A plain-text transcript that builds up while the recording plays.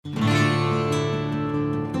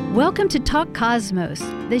Welcome to Talk Cosmos,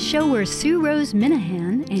 the show where Sue Rose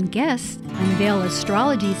Minahan and guests unveil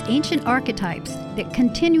astrology's ancient archetypes that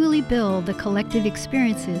continually build the collective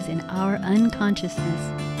experiences in our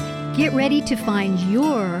unconsciousness. Get ready to find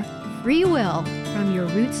your free will from your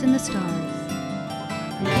roots in the stars.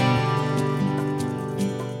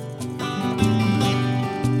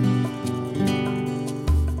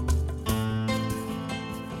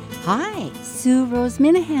 Hi, Sue Rose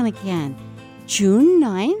Minahan again. June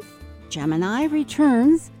 9th, Gemini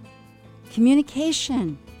returns.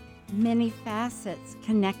 Communication, many facets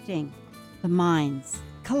connecting the minds,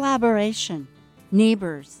 collaboration,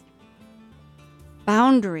 neighbors,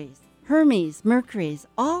 boundaries, Hermes, Mercury's,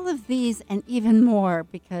 all of these and even more,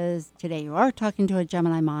 because today you are talking to a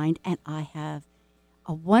Gemini mind, and I have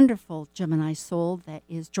a wonderful Gemini soul that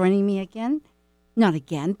is joining me again. Not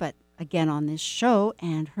again, but again on this show,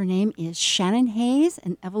 and her name is Shannon Hayes,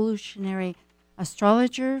 an evolutionary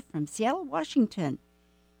astrologer from Seattle, Washington.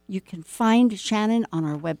 You can find Shannon on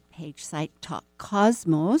our webpage site, Talk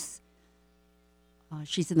Cosmos.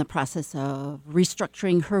 She's in the process of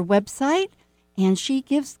restructuring her website, and she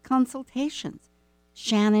gives consultations.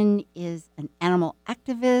 Shannon is an animal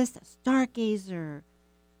activist, a stargazer,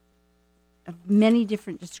 of many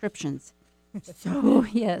different descriptions. So,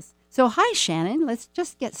 yes. So, hi, Shannon. Let's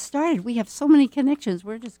just get started. We have so many connections.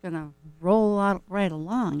 We're just going to roll out right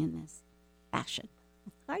along in this fashion.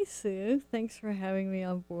 Hi, Sue. Thanks for having me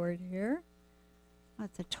on board here. Well,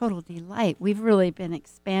 it's a total delight. We've really been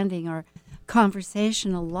expanding our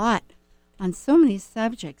conversation a lot on so many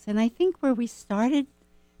subjects. And I think where we started,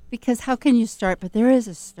 because how can you start? But there is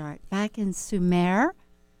a start. Back in Sumer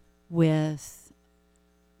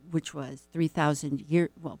which was 3,000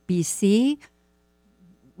 BC,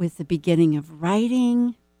 with the beginning of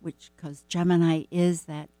writing, which, because Gemini is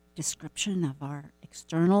that description of our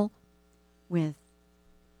external, with,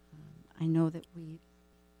 I know that we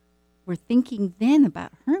were thinking then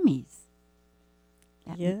about Hermes.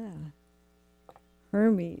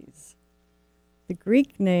 Hermes, the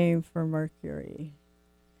Greek name for Mercury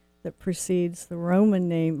that precedes the Roman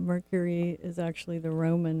name. Mercury is actually the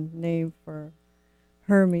Roman name for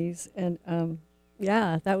Hermes. And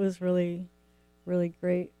that was really, really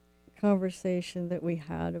great conversation that we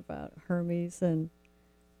had about Hermes and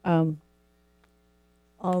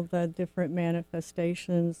all the different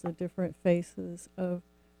manifestations, the different faces of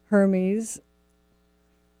Hermes.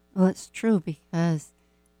 Well, it's true, because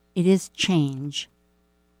it is change,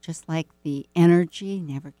 just like the energy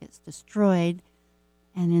never gets destroyed.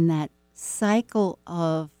 And in that cycle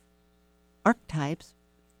of archetypes,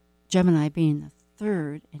 Gemini being the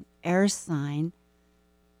third, an air sign,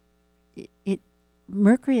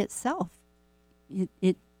 Mercury itself,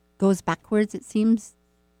 it goes backwards, it seems,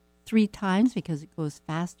 3 times, because it goes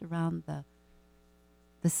fast around the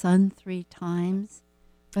sun 3 times.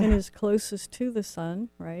 But and is closest to the sun,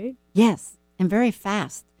 right? Yes, and very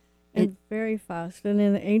fast. Very fast. And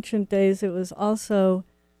in the ancient days, it was also,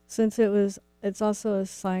 since it's also a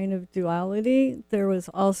sign of duality, it was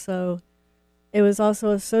also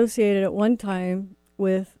associated at one time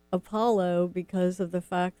with Apollo, because of the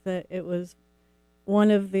fact that it was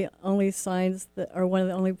one of the only signs one of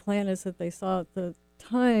the only planets that they saw at the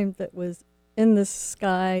time that was in the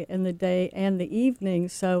sky in the day and the evening.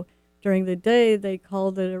 So during the day, they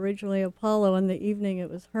called it originally Apollo. In the evening, it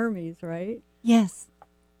was Hermes, right? Yes.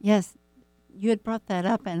 You had brought that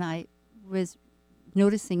up, and I was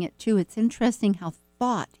noticing it too. It's interesting how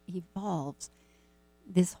thought evolves.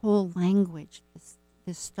 This whole language,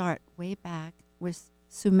 this start way back with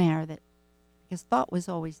Sumer, that because thought was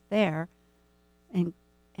always there, and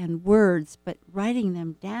words, but writing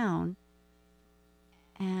them down,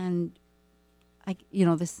 and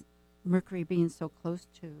this Mercury being so close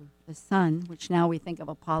to the sun, which now we think of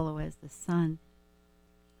Apollo as the sun.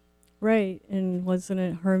 Right, and wasn't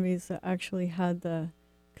it Hermes that actually had the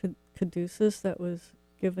caduceus that was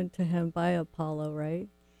given to him by Apollo, right?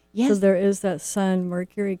 Yes. So there is that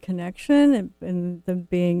Sun-Mercury connection, and them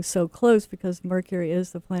being so close, because Mercury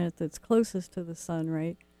is the planet that's closest to the sun,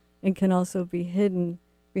 right? And can also be hidden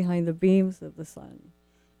behind the beams of the sun.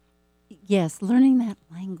 Yes, learning that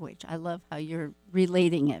language. I love how you're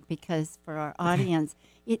relating it, because for our audience,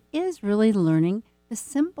 it is really learning the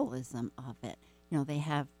symbolism of it. They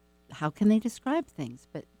have, how can they describe things?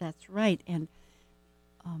 But that's right. And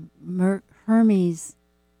Hermes,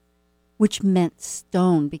 which meant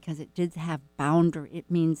stone, because it did have boundary.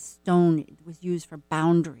 It means stone. It was used for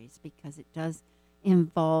boundaries, because it does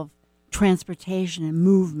involve transportation and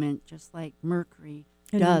movement, just like Mercury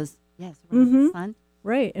does. Yes, the sun.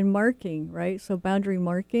 Right, and marking, right? So boundary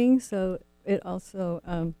marking. So it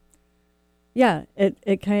also Yeah,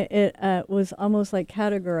 it was almost like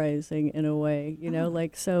categorizing in a way, you know,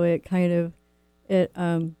 like so it kind of it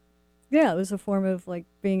yeah, it was a form of like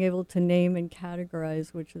being able to name and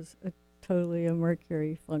categorize, which is totally a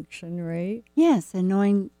Mercury function, right? Yes, and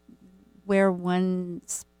knowing where one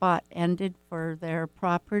spot ended for their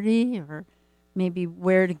property, or maybe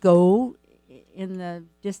where to go in the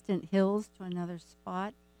distant hills to another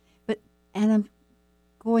spot. But, and I'm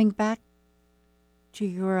going back to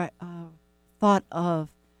your thought of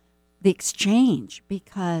the exchange,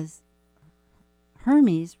 because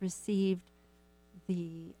Hermes received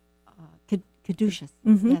the caduceus.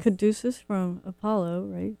 Yes. Caduceus from Apollo,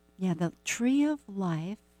 right? Yeah, the tree of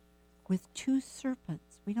life with two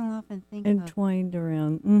serpents. We don't often think of. Entwined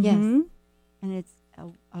around. Yes. Mhm. And it's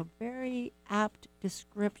a very apt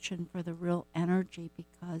description for the real energy,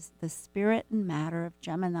 because the spirit and matter of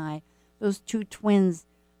Gemini, those two twins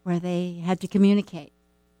where they had to communicate.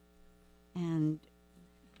 And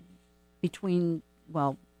between,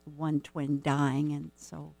 well, one twin dying, and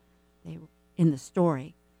so they were in the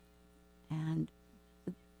story. And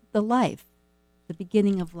the life, the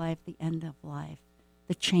beginning of life, the end of life,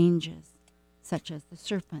 the changes, such as the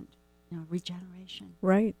serpent, regeneration.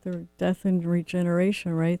 Right, the death and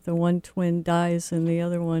regeneration, right? The one twin dies and the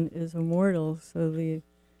other one is immortal. So the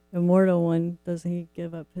immortal one, doesn't he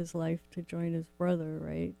give up his life to join his brother,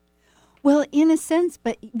 right? Well, in a sense,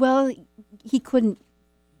 but, well, he couldn't.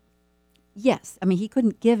 Yes, I mean, he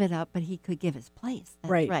couldn't give it up, but he could give his place.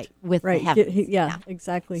 That's right. With the heavens. Yeah,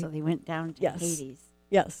 exactly. So they went down to Hades.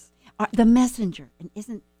 Yes. The messenger, and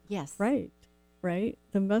isn't, yes. Right.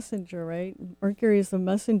 The messenger, right? Mercury is the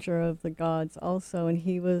messenger of the gods also, and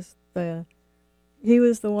he was the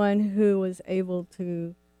one who was able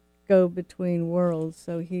to go between worlds.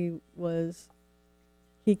 So he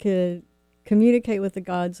could communicate with the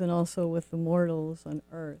gods and also with the mortals on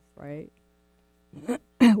Earth, right?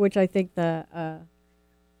 Which I think that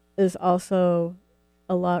is also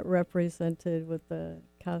a lot represented with the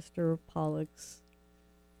Castor Pollux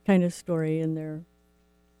kind of story in their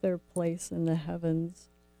place in the heavens.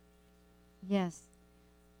 Yes.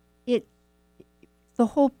 The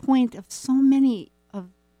whole point of so many of,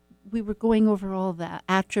 we were going over all the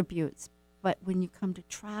attributes, but when you come to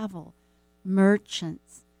travel,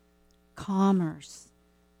 merchants, commerce,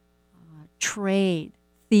 trade,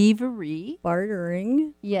 thievery.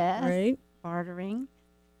 Bartering. Yes. Right. Bartering,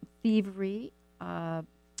 thievery,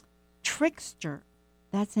 trickster.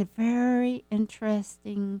 That's a very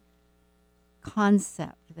interesting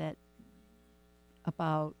concept that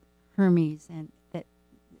about Hermes, and that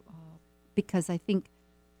because I think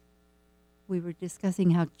we were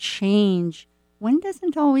discussing how change, one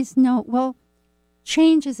doesn't always know. Well,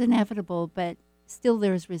 change is inevitable, but still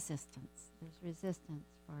there's resistance. There's resistance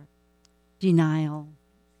for denial,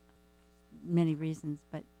 many reasons,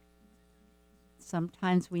 but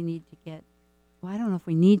sometimes we need to get, well, I don't know if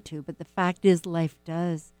we need to, but the fact is life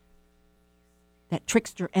does, that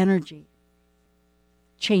trickster energy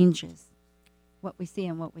changes what we see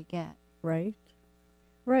and what we get. Right.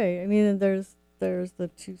 I mean, there's the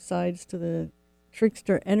two sides to the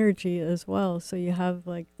trickster energy as well. So you have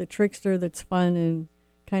like the trickster that's fun and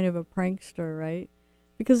kind of a prankster, right?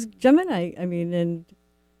 Because Gemini, I mean, and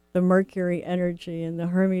the Mercury energy and the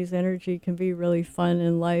Hermes energy can be really fun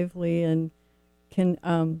and lively, and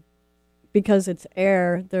can because it's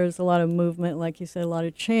air, there's a lot of movement, like you said, a lot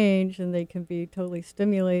of change, and they can be totally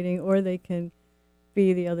stimulating, or they can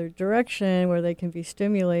be the other direction where they can be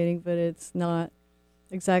stimulating, but it's not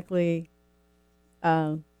exactly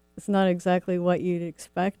what you'd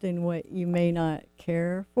expect and what you may not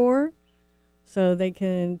care for. So they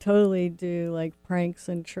can totally do like pranks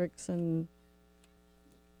and tricks and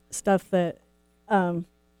stuff that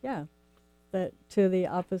that to the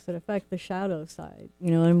opposite effect, the shadow side,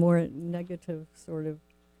 a more negative sort of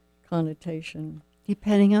connotation.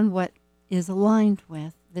 Depending on what is aligned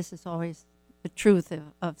with, this is always the truth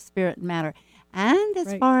of spirit and matter. And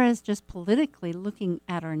as far as just politically looking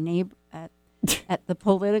at our neighbor, at the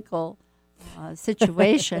political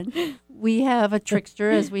situation, we have a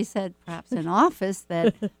trickster, as we said, perhaps in office,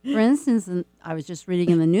 that, for instance, and I was just reading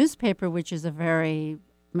in the newspaper, which is a very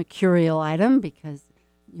mercurial item because,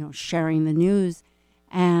 sharing the news,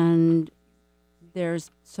 and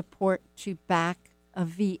there's support to back a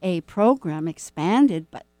VA program expanded,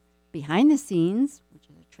 but behind the scenes, which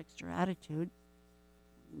is a trickster attitude,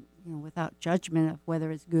 without judgment of whether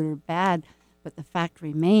it's good or bad, but the fact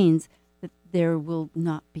remains that there will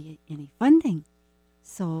not be any funding.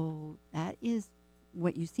 So that is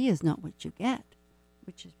what you see is not what you get,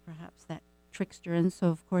 which is perhaps that trickster. And so,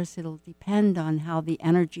 of course, it'll depend on how the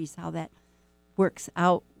energies, how that works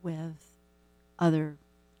out with other,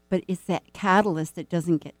 but it's that catalyst that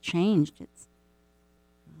doesn't get changed. It's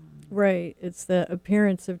Right. It's the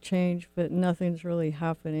appearance of change, but nothing's really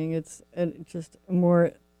happening. It's just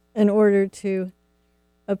more in order to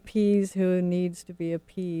appease who needs to be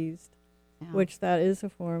appeased, yeah. which that is a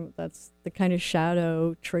form. That's the kind of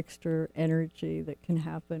shadow trickster energy that can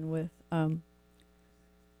happen with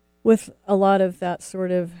a lot of that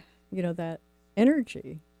sort of, that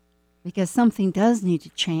energy. Because something does need to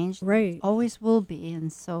change. Right. Always will be.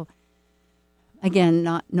 And so, again,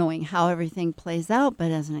 not knowing how everything plays out, but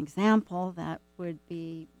as an example, that would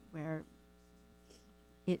be where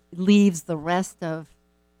it leaves the rest of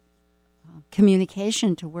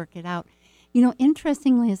communication to work it out.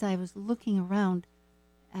 Interestingly, as I was looking around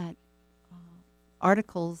at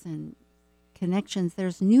articles and connections,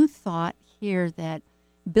 there's new thought here that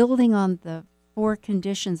building on the 4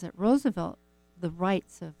 conditions at Roosevelt, the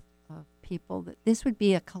rights of people, that this would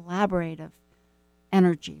be a collaborative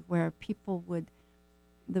energy where people would,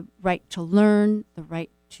 the right to learn, the right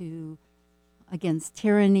to, against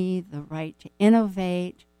tyranny, the right to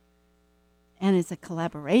innovate, and it's a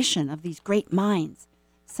collaboration of these great minds.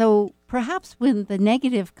 So perhaps when the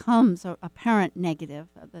negative comes, or apparent negative,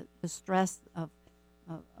 the stress of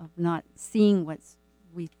not seeing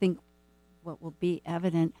we think what will be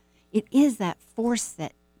evident, it is that force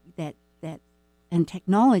that and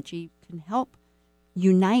technology can help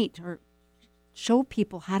unite or show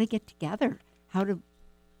people how to get together, how to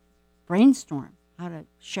brainstorm, how to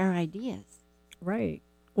share ideas. Right.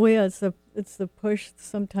 Well, yeah, it's the push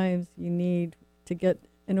sometimes you need to get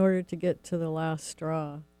in order to get to the last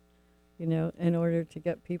straw, in order to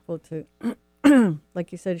get people to,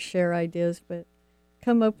 like you said, share ideas, but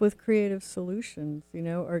come up with creative solutions,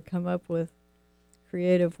 or come up with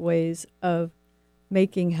creative ways of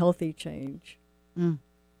making healthy change. Mm.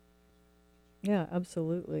 Yeah,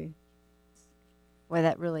 absolutely. Boy,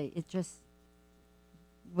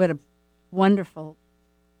 what a wonderful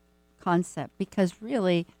concept, because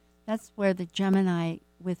really that's where the Gemini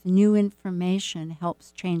with new information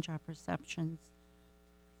helps change our perceptions.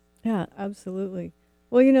 Yeah, absolutely.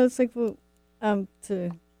 Well, it's like,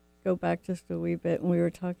 to go back just a wee bit, and we were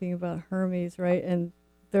talking about Hermes, right? And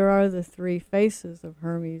there are the 3 faces of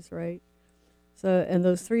Hermes, right? So, and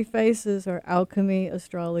those 3 faces are alchemy,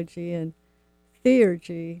 astrology, and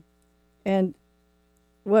theurgy. And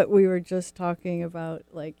what we were just talking about,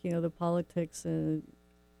 like, the politics and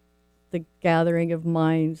the gathering of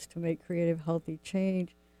minds to make creative, healthy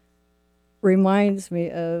change, reminds me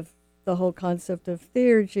of the whole concept of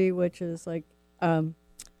theurgy, which is like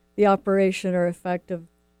the operation or effect of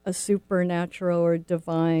a supernatural or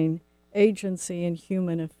divine agency in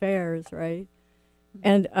human affairs, right?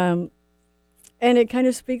 And it kind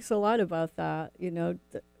of speaks a lot about that,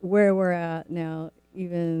 where we're at now,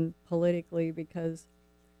 even politically, because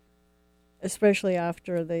especially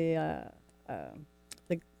after the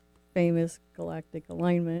famous galactic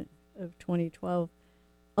alignment of 2012,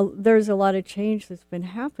 there's a lot of change that's been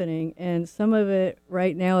happening, and some of it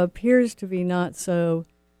right now appears to be it's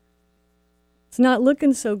not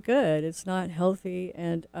looking so good. It's not healthy,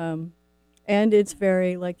 and it's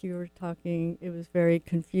very, like you were talking, it was very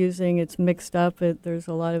confusing. It's mixed up. There's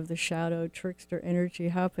a lot of the shadow trickster energy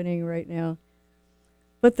happening right now.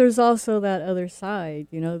 But there's also that other side,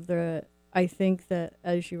 I think that,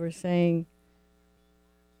 as you were saying,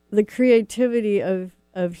 the creativity of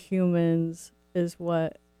humans is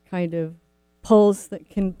what kind of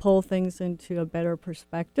can pull things into a better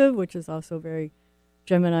perspective, which is also very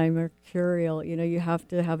Gemini Mercurial. You have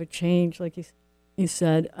to have a change, like you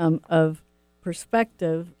said, of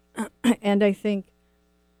perspective. And I think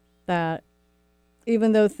that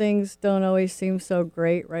even though things don't always seem so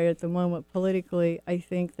great right at the moment politically, I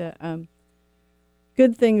think that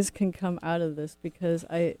good things can come out of this because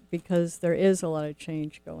there is a lot of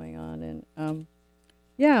change going on. And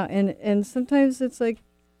and sometimes it's like,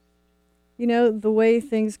 the way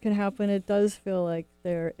things can happen, it does feel like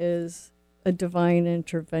there is a divine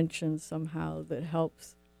intervention somehow that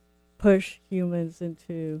helps push humans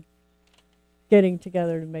into getting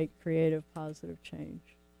together to make creative, positive change.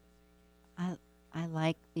 I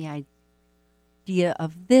like the idea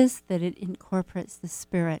of this, that it incorporates the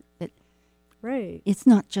spirit, that right. It's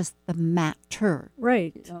not just the matter,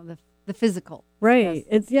 right? The physical, right?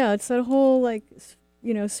 Yes. It's that whole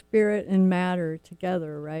spirit and matter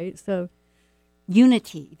together, right? So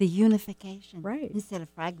unity, the unification, right, instead of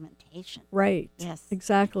fragmentation, right? Yes,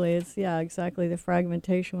 exactly. Exactly. The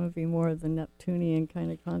fragmentation would be more of the Neptunian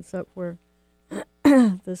kind of concept, where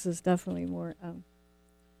this is definitely more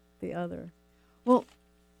the other. Well,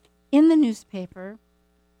 in the newspaper,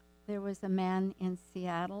 there was a man in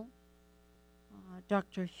Seattle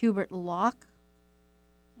Dr. Hubert Locke,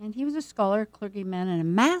 and he was a scholar, clergyman, and a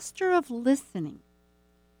master of listening.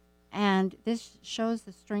 And this shows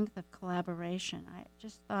the strength of collaboration. I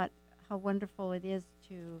just thought how wonderful it is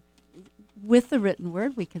to, with the written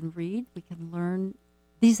word, we can read, we can learn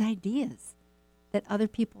these ideas that other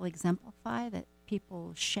people exemplify, that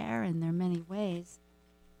people share in their many ways.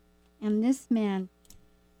 And this man,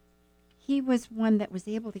 he was one that was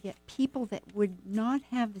able to get people that would not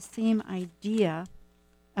have the same idea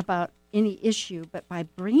about any issue, but by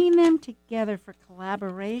bringing them together for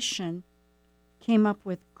collaboration, came up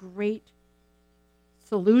with great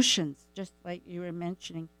solutions, just like you were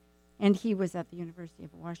mentioning. And he was at the University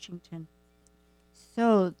of Washington.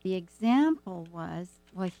 So the example was,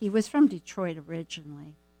 well, he was from Detroit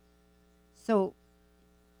originally. So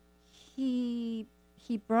he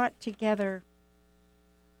brought together,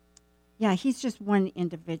 he's just one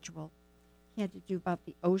individual. He had to do about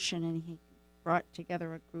the ocean, and he brought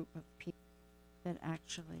together a group of people that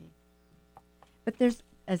actually, but there's,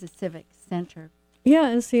 as a civic center. Yeah,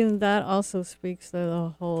 and see, that also speaks to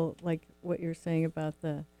the whole, like what you're saying about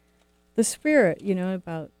the spirit,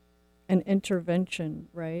 about an intervention,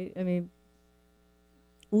 right? I mean,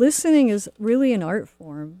 listening is really an art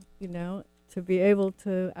form, to be able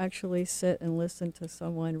to actually sit and listen to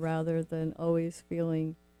someone rather than always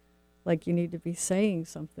feeling like you need to be saying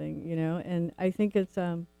something, and I think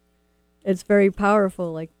it's very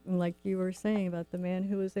powerful, like you were saying about the man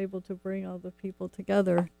who was able to bring all the people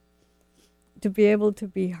together. To be able to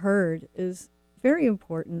be heard is very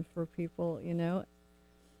important for people,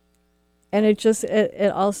 And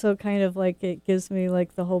it also kind of like, it gives me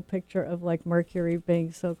like the whole picture of like Mercury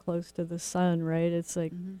being so close to the sun, right? It's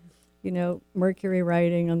like, Mercury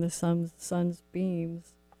riding on the sun's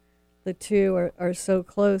beams. The two are so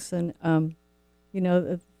close, and,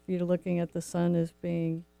 if you're looking at the sun as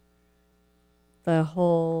being the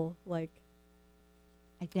whole, like,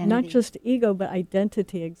 Identity. not just ego, but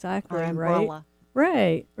identity, exactly, Or umbrella.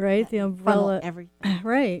 Right, the umbrella. Everything.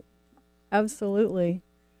 Right, absolutely.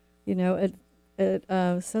 It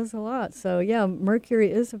says a lot. So, yeah,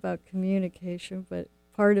 Mercury is about communication, but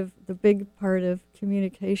the big part of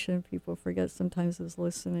communication people forget sometimes is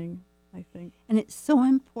listening, I think. And it's so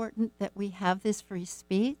important that we have this free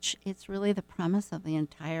speech. It's really the premise of the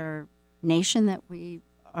entire nation that we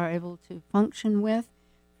are able to function with.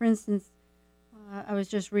 For instance, I was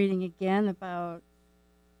just reading again about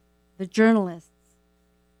the journalists,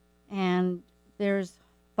 and there's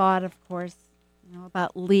thought, of course,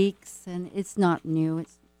 about leaks, and it's not new.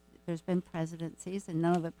 There's been presidencies, and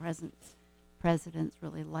none of the presidents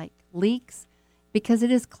really like leaks because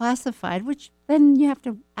it is classified, which then you have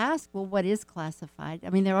to ask, well, what is classified? I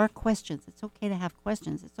mean, there are questions. It's okay to have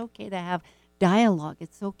questions. It's okay to have dialogue.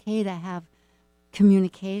 It's okay to have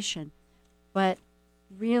communication. But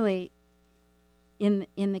really, in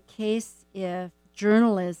the case if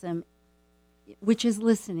journalism, which is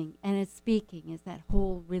listening and it's speaking, is that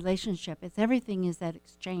whole relationship. It's everything is that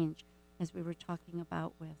exchange, as we were talking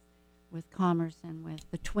about with commerce and with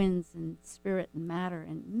the twins and spirit and matter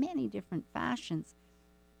in many different fashions,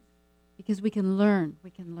 because we can learn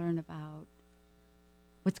about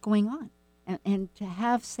what's going on, and to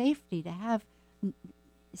have safety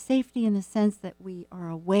in the sense that we are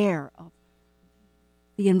aware of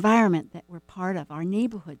the environment that we're part of, our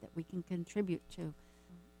neighborhood that we can contribute to.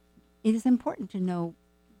 It is important to know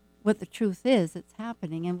what the truth is that's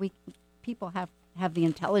happening, and people have the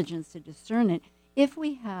intelligence to discern it if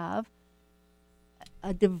we have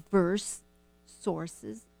a diverse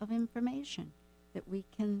sources of information that we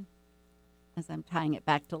can, as I'm tying it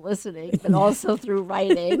back to listening, but also through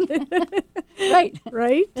writing.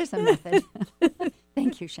 Right. There's a method.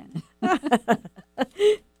 Thank you, Shannon.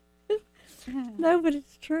 No, but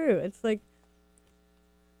it's true. It's like,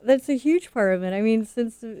 that's a huge part of it. I mean,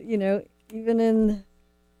 since, even in,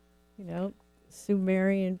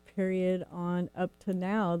 Sumerian period on up to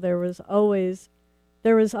now, there was always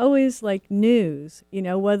like news,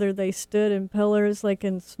 whether they stood in pillars, like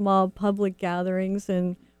in small public gatherings,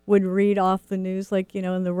 and would read off the news, like,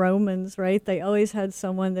 in the Romans, right? They always had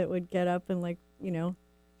someone that would get up and, like,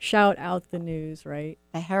 shout out the news, right?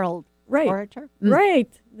 A herald. Right. Orator.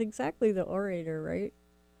 Right. Exactly, the orator, right?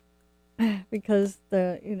 Because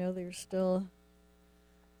they're still,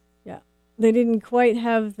 they didn't quite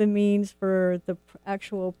have the means for the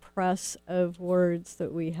actual press of words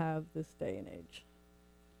that we have this day and age.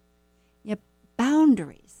 Yep,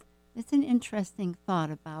 boundaries. It's an interesting thought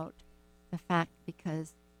about the fact,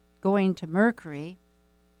 because going to Mercury,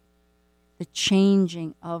 the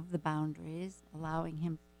changing of the boundaries, allowing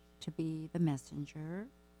him to be the messenger,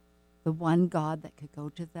 the one God that could go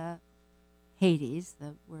to the Hades,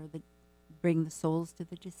 where the bring the souls to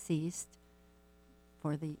the deceased,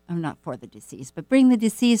 not for the deceased, but bring the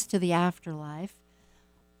deceased to the afterlife,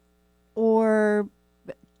 or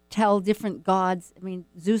tell different gods. I mean,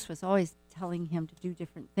 Zeus was always telling him to do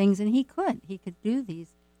different things, and he could do these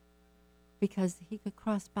because he could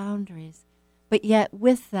cross boundaries. But yet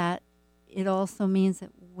with that, it also means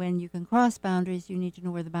that when you can cross boundaries, you need to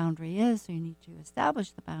know where the boundary is, so you need to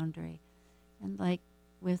establish the boundary. And like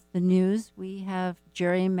with the news, we have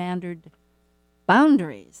gerrymandered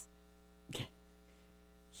boundaries.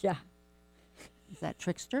 Yeah. Is that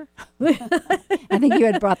trickster? I think you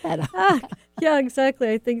had brought that up. Yeah,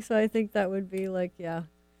 exactly. I think so. I think that would be like,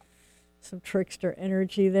 some trickster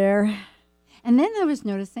energy there. And then I was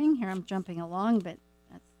noticing, here I'm jumping along, but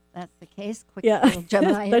that's the case. Quick little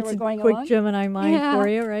Gemini here, That's we're a going quick along. Gemini mind for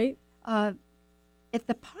you, right? At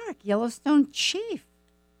the park, Yellowstone Chief.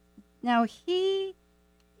 Now it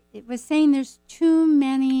was saying there's too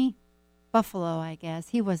many buffalo, I guess.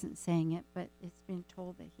 He wasn't saying it, but it's been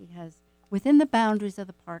told that he has, within the boundaries of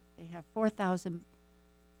the park, they have 4,000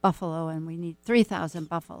 buffalo, and we need 3,000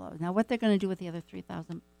 buffalo. Now, what they're going to do with the other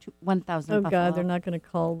 1,000 Oh, buffalo? God, they're not going to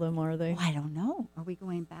call them, are they? Oh, I don't know. Are we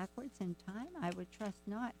going backwards in time? I would trust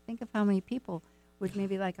not. Think of how many people would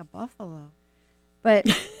maybe like a buffalo. But,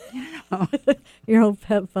 Your old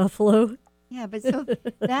pet buffalo. Yeah, but so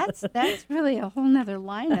that's really a whole nother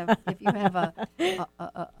line of, if you have a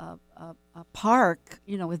park,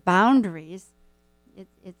 with boundaries,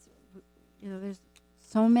 it's there's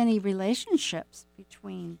so many relationships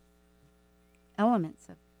between elements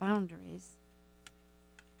of boundaries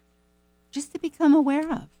just to become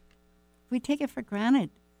aware of. We take it for granted.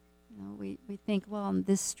 We think, well, on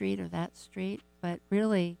this street or that street, but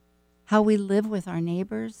really how we live with our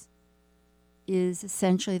neighbors is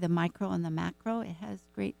essentially the micro and the macro. It has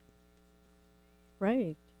great...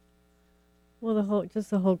 Right. Well,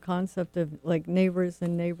 the whole concept of like neighbors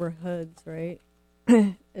and neighborhoods, right,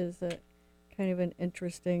 is a kind of an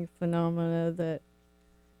interesting phenomena that,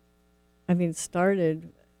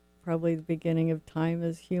 started probably the beginning of time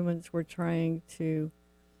as humans were trying to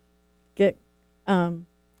get to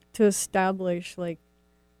establish like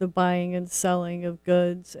the buying and selling of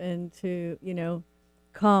goods and to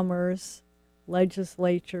commerce,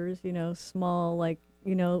 legislatures, small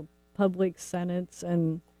public senates,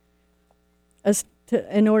 and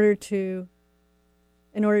in order to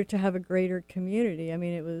have a greater community.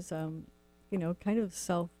 It was kind of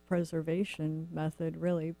self-preservation method,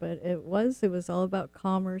 really, but it was all about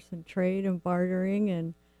commerce and trade and bartering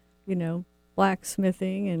and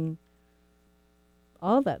blacksmithing and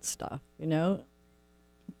all that stuff. In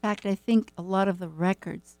fact, I think a lot of the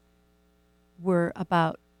records were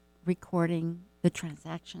about recording the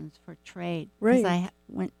transactions for trade. Right. Because I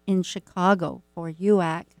went in Chicago for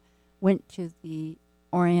UAC, went to the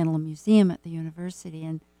Oriental Museum at the university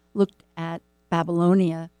and looked at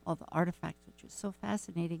Babylonia, all the artifacts, which was so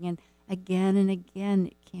fascinating. And again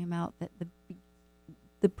it came out that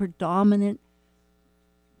the predominant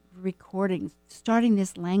recordings, starting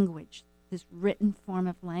this language, this written form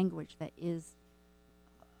of language that is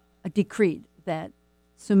decreed, that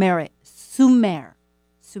Sumeria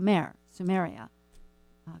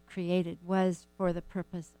created, was for the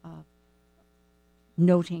purpose of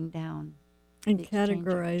noting down and the exchange of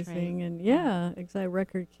categorizing trade. and exact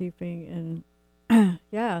record keeping and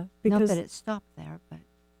Not because that it stopped there, but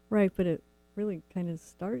right, but it really kind of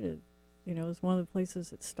started. It was one of the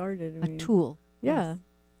places it started. a tool. Yeah, Yes.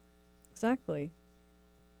 exactly.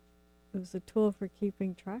 It was a tool for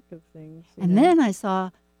keeping track of things. And then I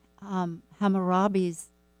saw Hammurabi's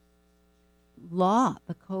law,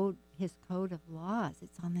 his code of laws.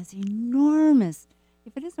 It's on this enormous,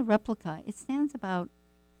 if it is a replica, it stands about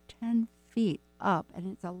 10 feet up, and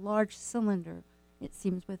it's a large cylinder, it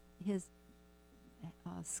seems, with his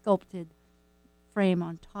sculpted frame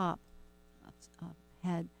on top of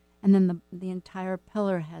head. And then the entire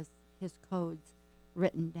pillar has his codes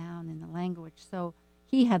written down in the language. So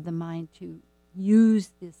he had the mind to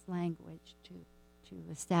use this language to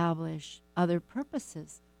establish other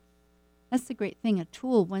purposes. That's the great thing. A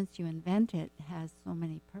tool, once you invent it, has so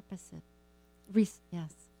many purposes.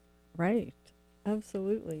 Yes. Right.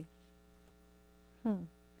 Absolutely.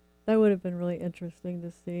 That would have been really interesting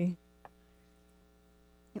to see.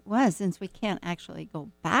 It was, since we can't actually go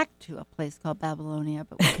back to a place called Babylonia,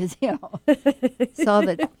 but because, saw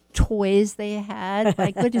the toys they had.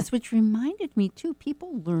 My goodness, which reminded me, too,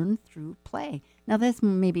 people learn through play. Now, that's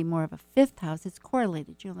maybe more of a fifth house. It's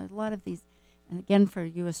correlated. There's a lot of these, and again, for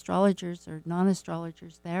you astrologers or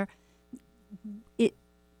non-astrologers there,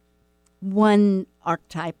 one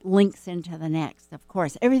archetype links into the next. Of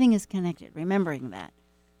course, everything is connected, remembering that.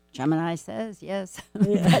 Gemini says yes,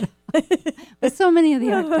 Yeah. but so many of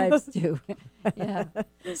the archetypes do. Yeah.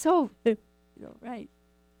 So, right,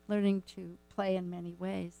 learning to play in many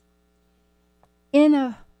ways. In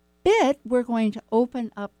a bit, we're going to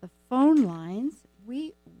open up the phone lines.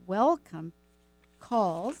 We welcome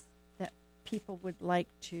calls that people would like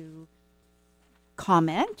to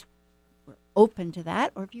comment. We're open to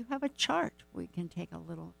that. Or if you have a chart, we can take a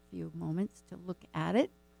few moments to look at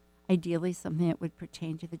it. Ideally, something that would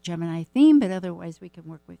pertain to the Gemini theme, but otherwise we can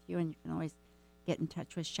work with you, and you can always get in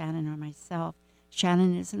touch with Shannon or myself.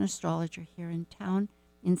 Shannon is an astrologer here in town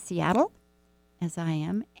in Seattle, as I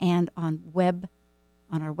am, and on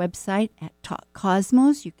our website at Talk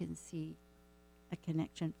Cosmos, you can see a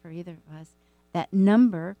connection for either of us. That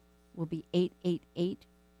number will be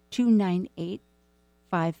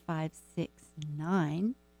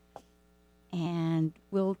 888-298-5569, and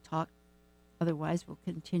we'll talk. Otherwise, we'll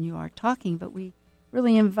continue our talking, but we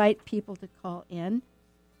really invite people to call in.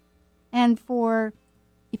 And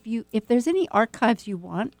if there's any archives you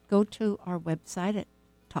want, go to our website at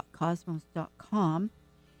talkcosmos.com,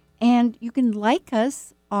 and you can like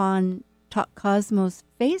us on Talk Cosmos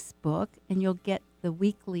Facebook, and you'll get the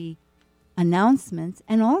weekly announcements.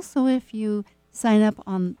 And also, if you sign up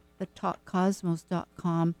on the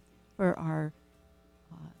talkcosmos.com for our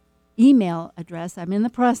email address. I'm in the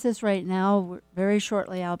process right now. Very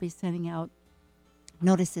shortly, I'll be sending out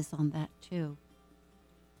notices on that too.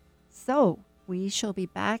 So we shall be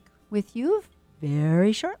back with you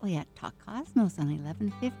very shortly at Talk Cosmos on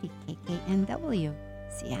 1150 KKNW,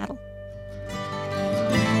 Seattle.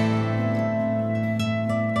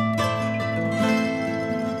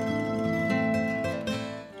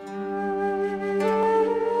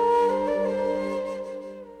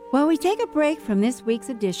 While we take a break from this week's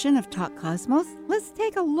edition of Talk Cosmos, let's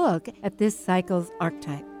take a look at this cycle's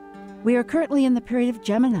archetype. We are currently in the period of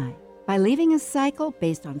Gemini. By leaving a cycle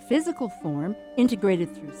based on physical form,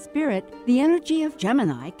 integrated through spirit, the energy of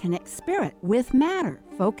Gemini connects spirit with matter,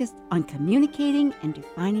 focused on communicating and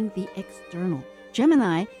defining the external.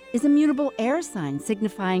 Gemini is a mutable air sign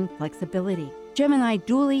signifying flexibility. Gemini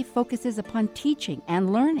dually focuses upon teaching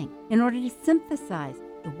and learning in order to synthesize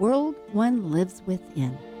the world one lives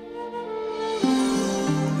within.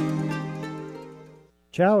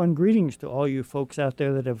 Ciao and greetings to all you folks out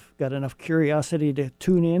there that have got enough curiosity to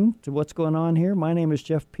tune in to what's going on here. My name is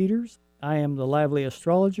Jeff Peters. I am the Lively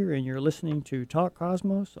Astrologer, and you're listening to Talk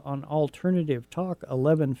Cosmos on Alternative Talk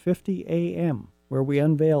 1150 AM, where we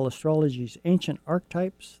unveil astrology's ancient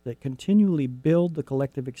archetypes that continually build the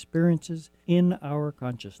collective experiences in our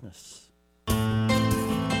consciousness.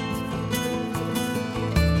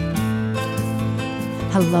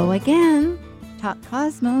 Hello again, Talk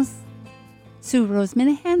Cosmos. Sue Rose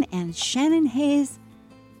Minahan and Shannon Hayes,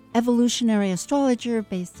 evolutionary astrologer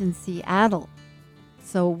based in Seattle.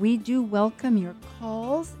 So we do welcome your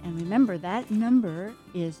calls, and remember that number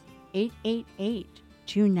is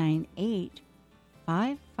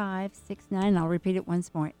 888-298-5569. I'll repeat it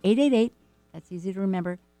once more, 888, that's easy to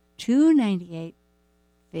remember,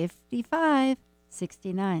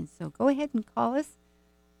 298-5569. So go ahead and call us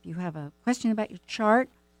if you have a question about your chart,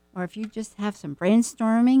 or if you just have some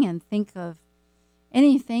brainstorming and think of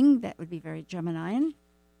anything that would be very Geminian,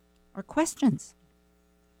 or questions.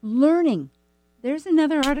 Learning. There's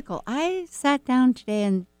another article. I sat down today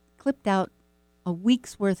and clipped out a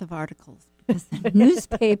week's worth of articles because the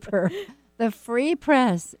newspaper, the free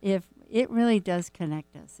press, if it really does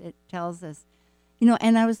connect us. It tells us,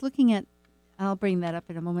 and I was looking at, I'll bring that up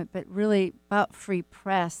in a moment, but really about free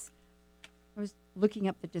press, I was looking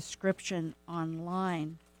up the description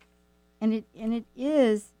online, and it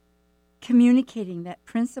is communicating that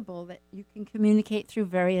principle that you can communicate through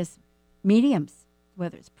various mediums,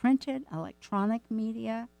 whether it's printed, electronic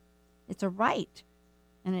media. It's a right,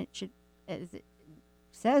 and it should, as it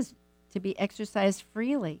says, to be exercised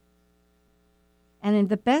freely. And in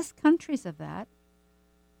the best countries of that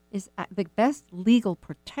is the best legal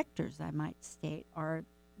protectors, I might state, are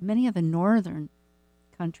many of the northern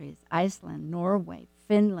countries: Iceland, Norway,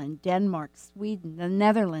 Finland, Denmark, Sweden, the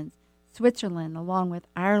Netherlands, Switzerland, along with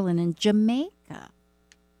Ireland and Jamaica.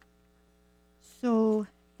 So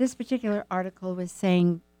this particular article was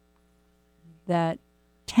saying that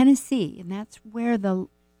Tennessee, and that's where the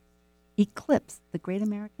eclipse, the Great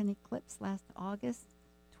American Eclipse last August,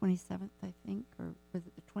 27th, I think, or was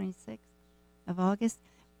it the 26th of August,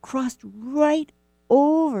 crossed right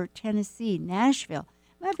over Tennessee, Nashville.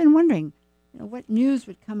 And I've been wondering, what news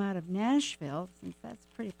would come out of Nashville, since that's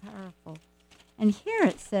pretty powerful. And here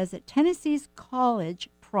it says that Tennessee's college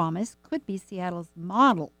promise could be Seattle's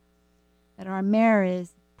model, that our mayor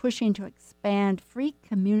is pushing to expand free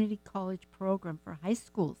community college program for high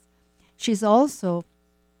schools. She's also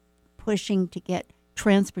pushing to get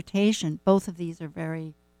transportation. Both of these are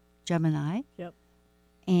very Gemini. Yep.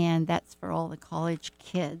 And that's for all the college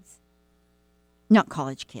kids. Not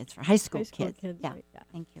college kids, for high school kids. Yeah, right, yeah.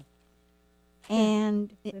 thank you.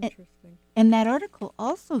 And Interesting. and that article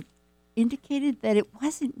also indicated that it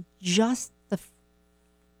wasn't just the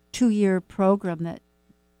 2-year program that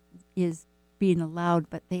is being allowed,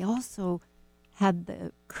 but they also had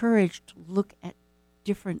the courage to look at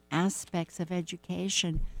different aspects of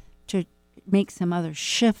education to make some other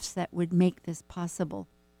shifts that would make this possible.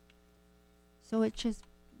 So it's just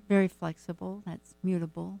very flexible. That's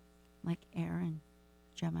mutable, like air and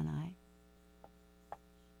Gemini.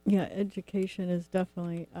 Yeah, education is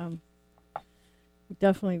definitely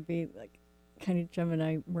definitely be like kind of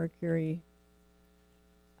Gemini, Mercury.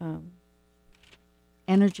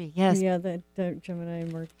 Energy, yes. Yeah, the Gemini,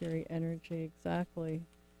 Mercury energy, exactly.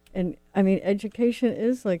 And I mean, education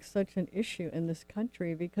is like such an issue in this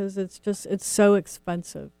country because it's so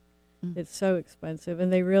expensive. Mm. It's so expensive,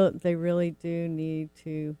 and they really do need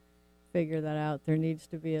to figure that out. There needs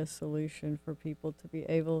to be a solution for people to be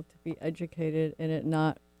able to be educated and it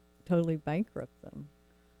not totally bankrupt them.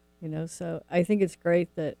 You know, so I think it's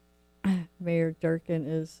great that Mayor Durkin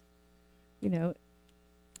is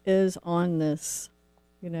on this.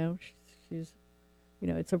 You know, she's,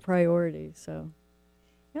 it's a priority. So,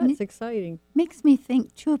 yeah, And it's exciting. Makes me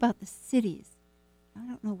think, too, about the cities. I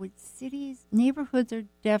don't know, neighborhoods are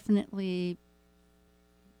definitely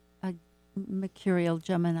a mercurial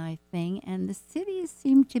Gemini thing, and the cities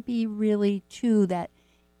seem to be really, too, that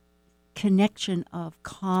connection of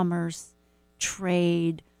commerce,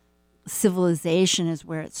 trade, civilization is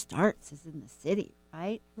where it starts, is in the city,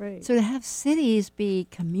 right? Right. So to have cities be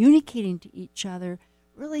communicating to each other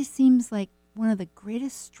really seems like one of the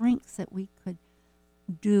greatest strengths that we could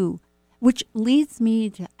do, which leads me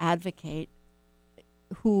to advocate,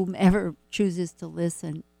 whomever chooses to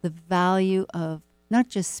listen, the value of not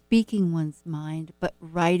just speaking one's mind, but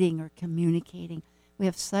writing or communicating. We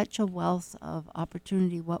have such a wealth of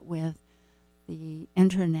opportunity, what with the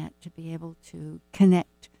internet, to be able to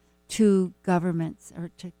connect to governments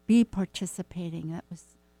or to be participating. That was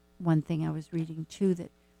one thing I was reading too,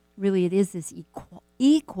 that really it is this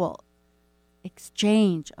equal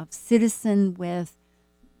exchange of citizen with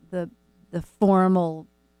the formal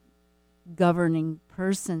governing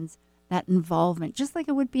persons, that involvement, just like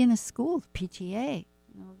it would be in a school, PTA,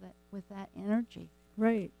 that with that energy.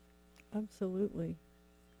 Right. Absolutely.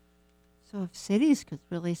 So if cities could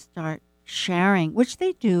really start sharing, which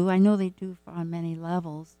they do, I know they do on many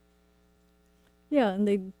levels. Yeah, and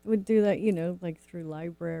they would do that, like through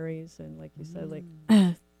libraries and, like you said,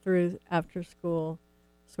 like through after school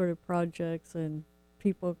sort of projects and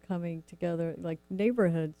people coming together, like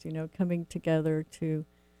neighborhoods, coming together to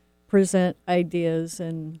present ideas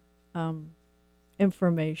and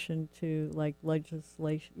information to like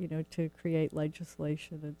legislation, to create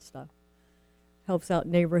legislation and stuff. Helps out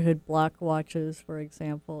neighborhood block watches, for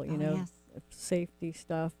example, Yes. safety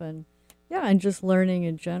stuff and just learning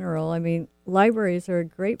in general. I mean, libraries are a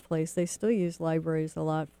great place. They still use libraries a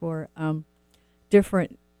lot for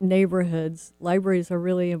different neighborhoods. Libraries are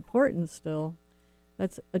really important still.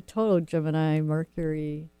 That's a total Gemini,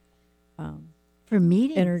 Mercury For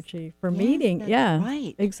meetings. energy for Yes, meeting. that's Yeah,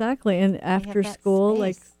 right. exactly. And after that school,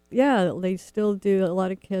 space. they still do. A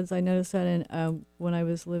lot of kids, I noticed that in when I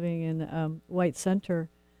was living in White Center,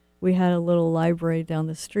 we had a little library down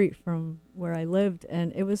the street from where I lived,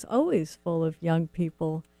 and it was always full of young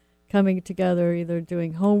people coming together, either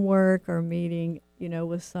doing homework or meeting,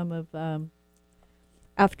 with some of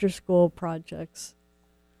after-school projects.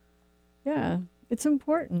 Yeah, it's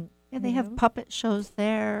important. Yeah, they you have know? puppet shows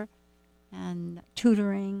there and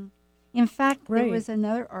tutoring. In fact, there Right. was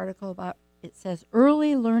another article about, it says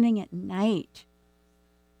early learning at night,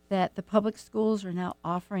 that the public schools are now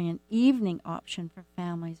offering an evening option for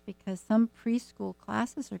families because some preschool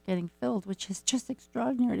classes are getting filled, which is just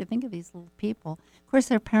extraordinary to think of these little people. Of course,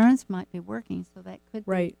 their parents might be working, so that could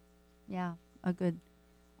Right. be, a good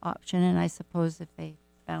option. And I suppose if they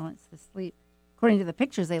balance the sleep, according to the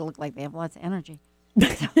pictures, they look like they have lots of energy.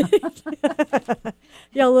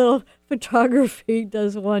 Yeah, little photography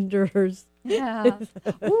does wonders. Yeah.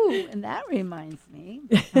 Ooh, and that reminds me,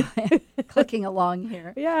 clicking along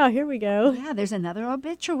here. Yeah, here we go. Yeah, there's another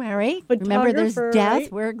obituary. Remember, there's Photographer, death.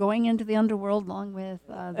 right? We're going into the underworld along with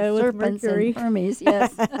the With serpents Mercury. and Hermes.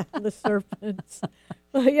 Yes. The serpents.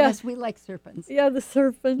 Well, yeah, Yes, we like serpents. yeah, the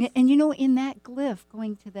serpents. And in that glyph,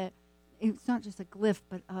 going to the it's not just a glyph,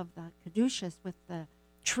 but of the caduceus with the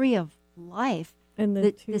tree of life. And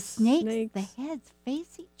The two snakes, the heads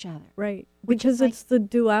face each other. Right. Which Because is like- it's the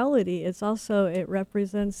duality. It's also, it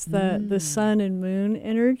represents the sun and moon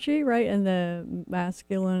energy, right? And the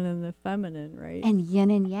masculine and the feminine, right? And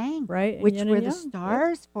yin and yang, right? And which yin were and the yang, yep.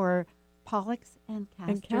 stars for Pollux and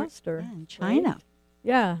Castor, And Castor, in China. right?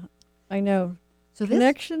 Yeah, I know. So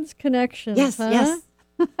this, Connections, yes, huh? yes.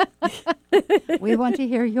 We want to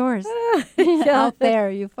hear yours Yeah. out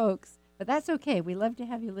there, you folks. But that's okay. We love to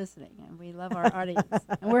have you listening, and we love our audience,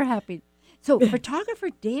 and we're happy. So, photographer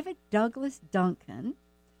David Douglas Duncan,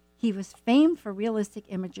 he was famed for realistic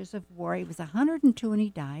images of war. He was 102 when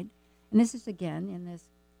he died, and this is again in this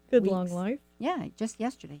Good week's- long life. Yeah, just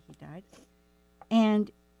yesterday he died,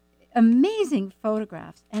 and amazing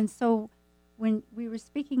photographs. And so, when we were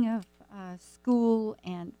speaking of school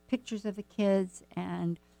and pictures of the kids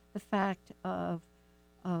and the fact of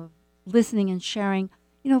listening and sharing.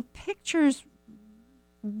 You know, pictures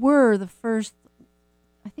were the first,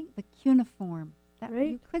 I think, the cuneiform. That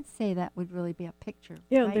Right. You could say that would really be a picture.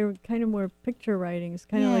 Yeah, right? they were kind of more picture writings,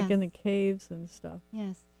 kind of like Yes. in the caves and stuff.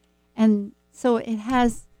 Yes. And so it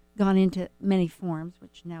has gone into many forms,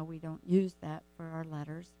 which now we don't use that for our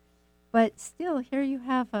letters. But still, here you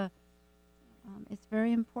have it's a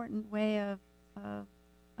very important way of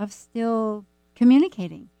still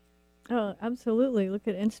communicating. Oh, absolutely. Look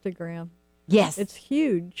at Instagram. Yes. It's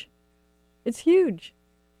huge. It's huge.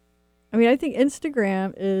 I mean, I think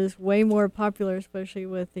Instagram is way more popular, especially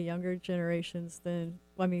with the younger generations than,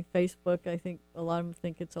 Facebook. I think a lot of them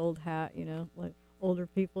think it's old hat, like older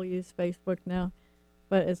people use Facebook now.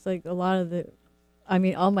 But it's like a lot of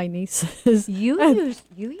all my nieces. You use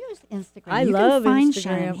Instagram. I you love can find Instagram.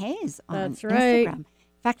 Shannon Hayes on That's right. Instagram.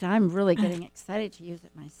 In fact, I'm really getting excited to use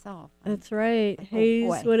it myself. That's right. Oh, Hayes,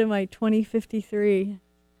 boy. what am I, 2053?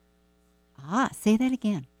 Say that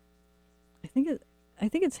again. I think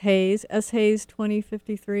it's Hayes, S Hayes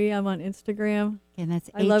 2053. I'm on Instagram. Okay, and that's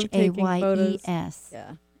I love taking photos. Hayes.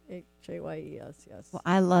 Yeah, Hayes, yes. Well,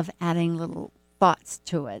 I love adding little thoughts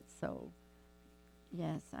to it. So,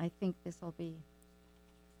 yes, I think this will be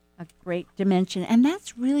a great dimension. And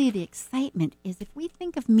that's really the excitement, is if we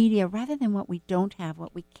think of media rather than what we don't have,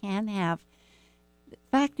 what we can have. The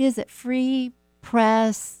fact is that free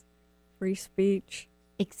press, Free speech.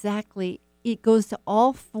 exactly, it goes to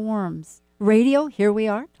all forms. Radio, here we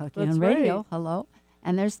are talking That's on radio, right. hello.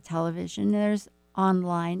 And there's television, there's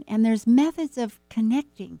online, and there's methods of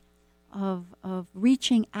connecting, of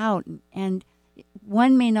reaching out. And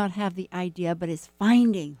one may not have the idea, but it's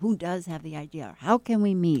finding who does have the idea, or how can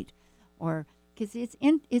we meet, or because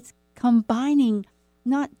it's combining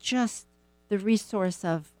not just the resource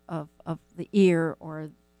of the ear or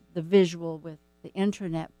the visual with the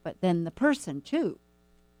internet, but then the person too.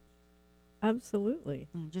 Absolutely.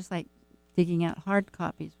 Just like digging out hard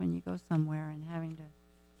copies when you go somewhere and having to,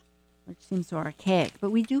 which seems so archaic. But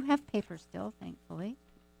we do have paper still, thankfully.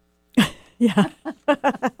 Yeah.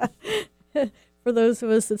 For those of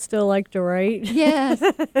us that still like to write. Yes.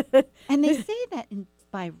 And they say that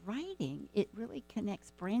by writing, it really connects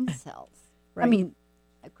brain cells. I Right. mean,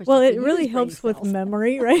 of course, Well, you it can really use brain helps with cells,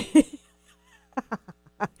 memory, right?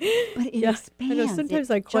 but it Yeah. I expands. know sometimes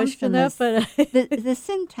it I jumps question in that, but the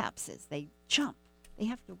synapses, they jump. They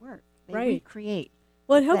have to work. They Right. recreate.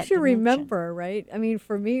 well, it that helps you dimension. remember, right? I mean,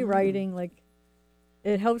 for me, Mm. writing, like,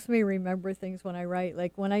 it helps me remember things when I write.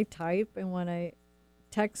 Like when I type and when I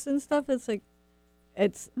text and stuff, it's like,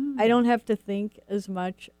 I don't have to think as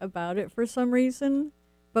much about it for some reason.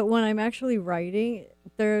 But when I'm actually writing,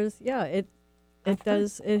 it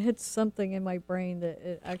hits something in my brain that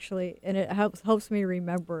it actually, and it helps me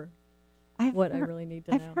remember what I really need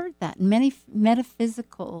to know. I've heard that. Many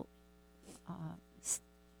metaphysical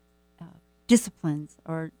disciplines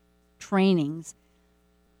or trainings,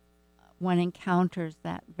 one encounters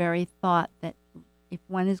that very thought that if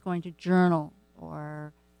one is going to journal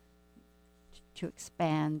or to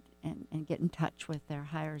expand and get in touch with their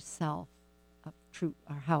higher self of truth,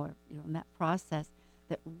 or however, in that process,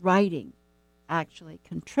 that writing actually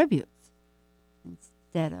contributes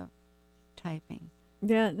instead of typing.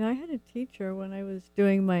 Yeah, no, I had a teacher when I was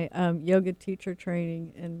doing my yoga teacher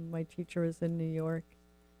training, and my teacher was in New York,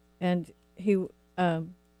 and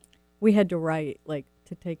we had to write, like,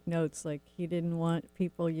 to take notes. Like, he didn't want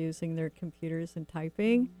people using their computers and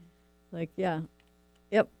typing. Like, yeah,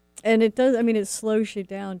 yep. And it does, it slows you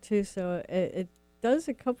down too, so it does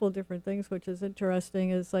a couple of different things, which is interesting,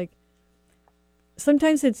 is like,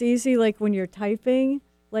 sometimes it's easy, like when you're typing,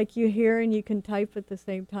 like you hear and you can type at the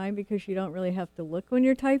same time because you don't really have to look when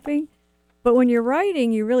you're typing. But when you're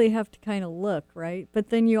writing, you really have to kind of look, right? But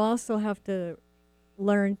then you also have to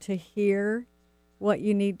learn to hear what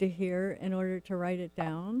you need to hear in order to write it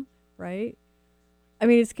down, right? I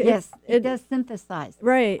mean, Yes, it does synthesize.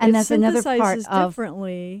 Right. And it that's another part synthesizes of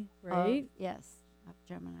differently, right? Yes, of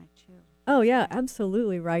Gemini too. Oh yeah,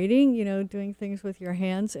 absolutely. Writing, doing things with your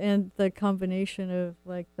hands, and the combination of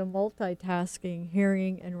like the multitasking,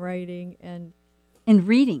 hearing and writing and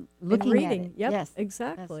Reading, looking at it. Yep, Yes,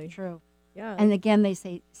 exactly. that's true. Yeah. And again, they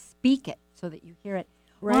say speak it so that you hear it.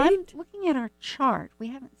 Well, I'm Right. looking at our chart. We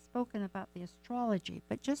haven't spoken about the astrology,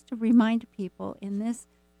 but just to remind people in this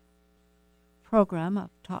program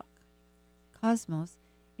of Talk Cosmos,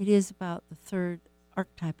 it is about the third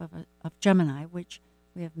archetype of Gemini, which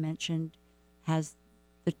we have mentioned has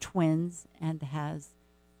the twins and has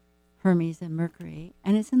Hermes and Mercury,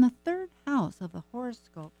 and it's in the third house of the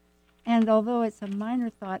horoscope. And although it's a minor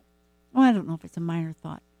thought, well, I don't know if it's a minor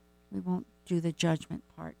thought. We won't do the judgment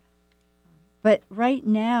part. But right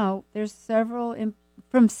now, there's several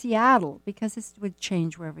from Seattle, because this would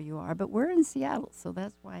change wherever you are, but we're in Seattle, so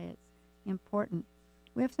that's why it's important.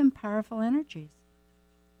 We have some powerful energies.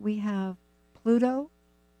 We have Pluto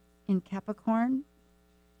in Capricorn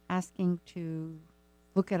asking to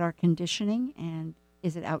look at our conditioning and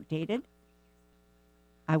is it outdated?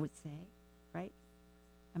 I would say, right?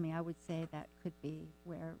 I mean, I would say that could be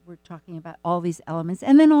where we're talking about all these elements.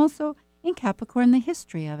 And then also in Capricorn, the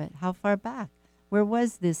history of it. How far back? Where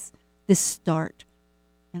was this start?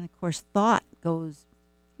 And of course, thought goes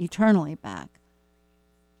eternally back.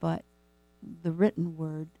 But the written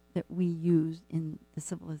word that we use in the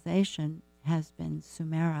civilization has been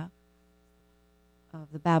Sumera,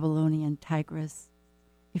 of the Babylonian Tigris,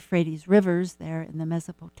 Euphrates rivers there in the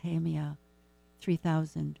Mesopotamia,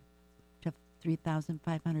 3,000 to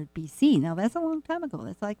 3,500 BC. Now, that's a long time ago.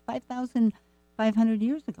 That's like 5,500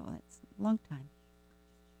 years ago. That's a long time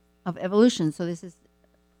of evolution. So this is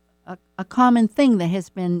a common thing that has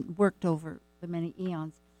been worked over the many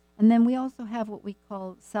eons. And then we also have what we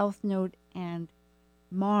call South Node and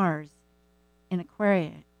Mars in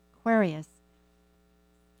Aquarius.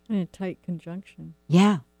 In a tight conjunction.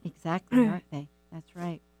 Yeah, exactly, aren't they? That's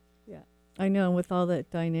right. Yeah, I know. And with all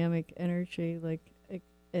that dynamic energy, like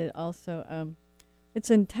it also,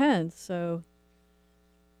 it's intense. So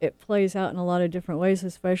it plays out in a lot of different ways,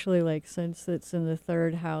 especially like since it's in the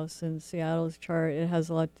third house in Seattle's chart, it has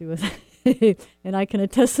a lot to do with, and I can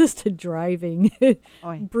attest this to driving,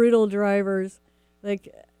 brutal drivers,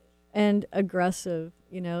 like, and aggressive,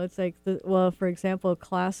 it's like, for example,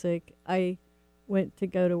 classic, I went to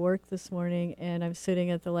go to work this morning and I'm sitting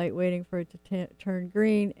at the light waiting for it to turn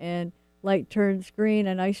green, and light turns green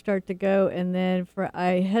and I start to go, and then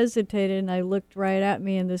I hesitated and I looked right at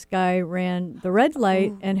me and this guy ran the red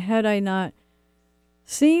light. And had I not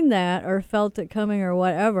seen that or felt it coming or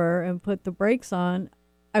whatever and put the brakes on,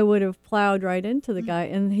 I would have plowed right into the guy.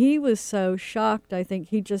 And he was so shocked, I think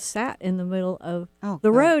he just sat in the middle of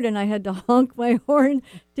the road, and I had to honk my horn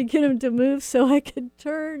to get him to move so I could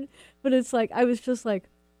turn. But it's like, I was just like,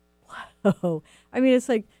 whoa. I mean, it's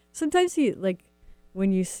like, sometimes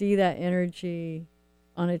when you see that energy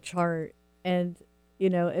on a chart and,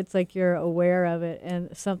 it's like you're aware of it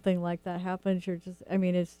and something like that happens,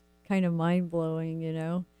 it's kind of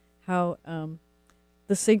mind-blowing, how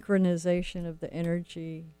the synchronization of the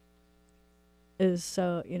energy is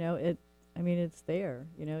so, it's there,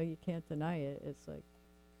 you can't deny it. It's like.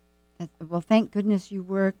 Well, thank goodness you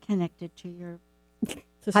were connected to your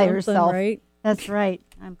to higher self. Right? That's right.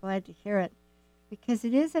 I'm glad to hear it, because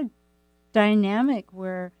it is a dynamic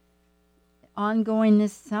where ongoing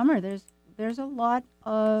this summer there's a lot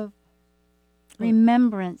of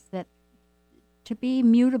remembrance that to be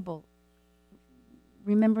mutable,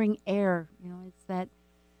 remembering air, it's that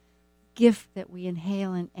gift that we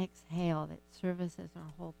inhale and exhale that services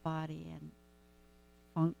our whole body and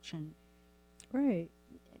function, right?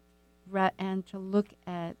 And to look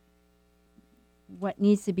at what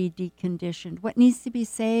needs to be deconditioned, what needs to be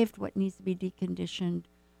saved, what needs to be deconditioned,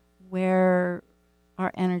 where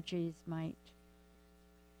our energies might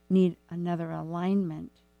need another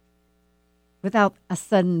alignment without a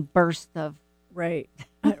sudden burst of right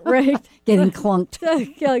getting clunked.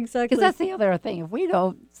 Yeah, exactly. Because that's the other thing. If we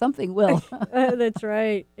don't, something will. That's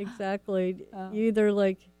right. Exactly. You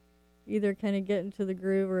either kind of get into the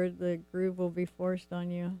groove, or the groove will be forced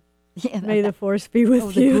on you. Yeah, May the force be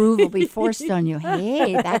with you. The groove will be forced on you.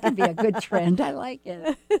 Hey, that could be a good trend. I like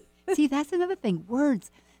it. See, that's another thing. Words,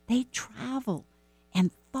 they travel,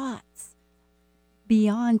 and thoughts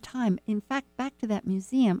beyond time. In fact, back to that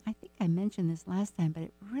museum, I think I mentioned this last time, but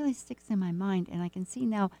it really sticks in my mind, and I can see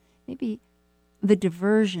now maybe the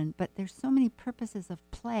diversion, but there's so many purposes of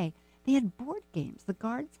play. They had board games. The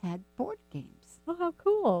guards had board games. Oh, how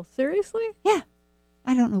cool. Seriously? Yeah.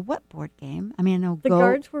 I don't know what board game. I mean, I know The Go.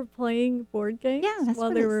 guards were playing board games Yeah, that's while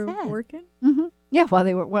what they it were said. working? Mm-hmm. Yeah,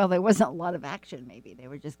 well, there wasn't a lot of action. Maybe they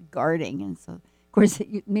were just guarding, and so of course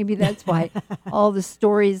maybe that's why all the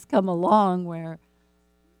stories come along where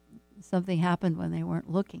something happened when they weren't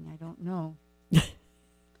looking. I don't know,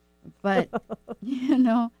 but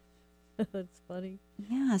That's funny.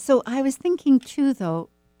 yeah. So I was thinking too, though,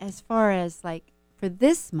 as far as like for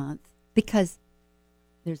this month, because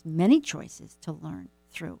there's many choices to learn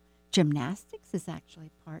through. Gymnastics is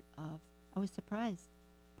actually part of. I was surprised.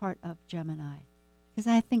 Part of Gemini, because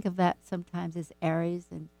I think of that sometimes as Aries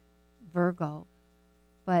and Virgo,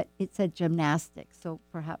 but it said gymnastics, so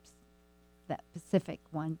perhaps that Pacific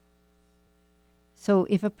one. So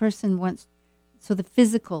if a person wants, so the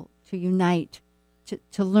physical to unite,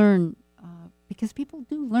 to learn, because people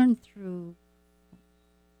do learn through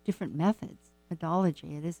different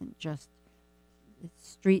methodology. It isn't just it's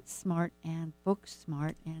street smart and book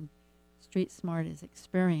smart, and street smart is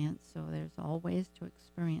experience, so there's all ways to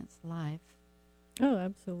experience life. Oh,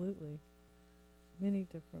 absolutely. Many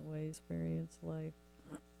different ways to experience life.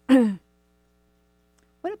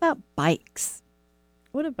 What about bikes?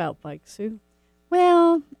 What about bikes, Sue?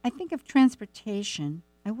 Well, I think of transportation.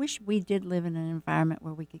 I wish we did live in an environment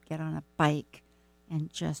where we could get on a bike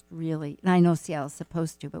and just really, and I know Seattle's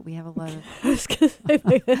supposed to, but we have a lot of... I was going to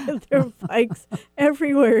say, there are bikes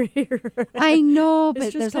everywhere here. I know, but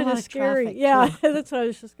It's just there's a kind lot of of scary. traffic. Yeah, too. that's what I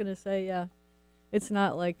was just going to say, yeah. It's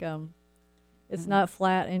not like, it's not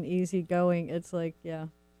flat and easy going. It's like, yeah,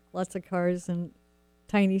 lots of cars and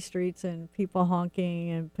tiny streets and people honking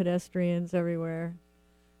and pedestrians everywhere.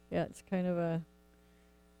 Yeah, it's kind of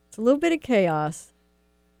it's a little bit of chaos.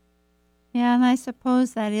 Yeah, and I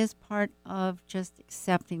suppose that is part of just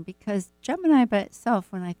accepting, because Gemini by itself,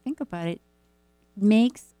 when I think about it,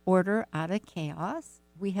 makes order out of chaos.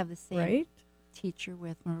 We have the same Right? teacher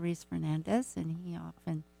with Maurice Fernandez, and he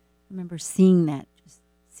often, I remember seeing that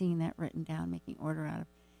written down, making order out of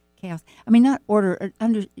chaos. I mean, not order,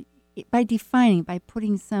 by defining, by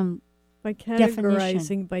putting some, By Definition.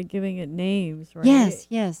 categorizing, by giving it names, right?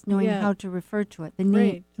 yes, knowing Yeah. how to refer to it. The name.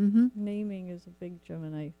 Right. Hmm. Naming is a big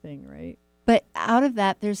Gemini thing, right? But out of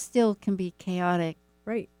that, there still can be chaotic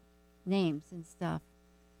Right. names and stuff.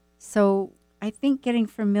 So I think getting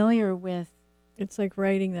familiar with, It's like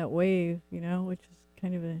riding that wave, which is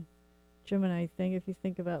kind of a Gemini thing. If you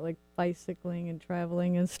think about like bicycling and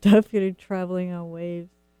traveling and stuff, traveling on waves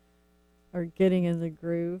or getting in the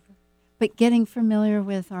groove. but getting familiar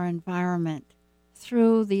with our environment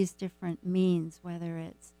through these different means, whether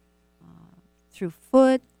it's through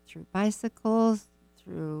foot, through bicycles,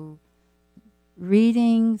 through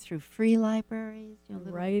reading, through free libraries, little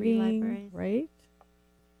free Writing, libraries. right?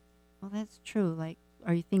 Well, that's true. Like,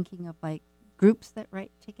 are you thinking of like groups that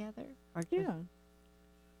write together, or just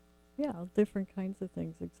Yeah, different kinds of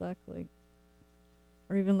things, exactly.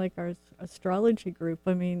 Or even like our astrology group.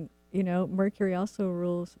 I mean, Mercury also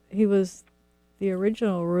rules. He was the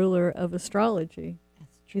original ruler of astrology.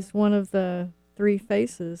 That's true. He's one of the three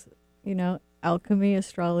faces, alchemy,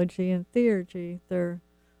 astrology, and theurgy. They're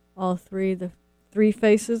all three the three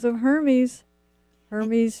faces of Hermes.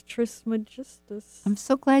 Hermes Trismegistus. I'm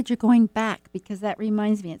so glad you're going back, because that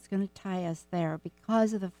reminds me, it's going to tie us there,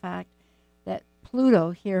 because of the fact that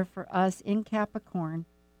Pluto here for us in Capricorn,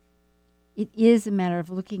 it is a matter of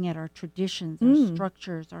looking at our traditions, our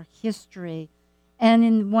structures, our history. And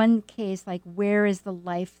in one case, like, where is the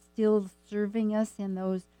life still serving us in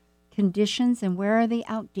those conditions, and where are they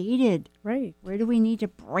outdated? Right. Where do we need to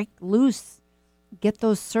break loose, get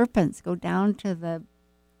those serpents, go down to the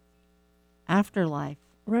afterlife?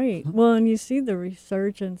 Right. Well, and you see the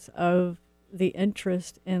resurgence of the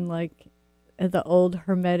interest in like the old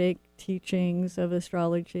Hermetic teachings of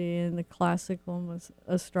astrology and the classical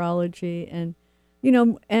astrology, and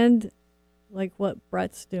and like what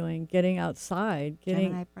Brett's doing, getting outside,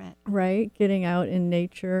 Gemini Brett. right, getting out in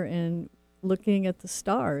nature and looking at the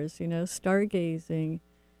stars, stargazing,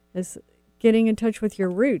 is getting in touch with your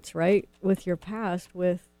roots, right, with your past,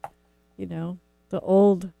 with the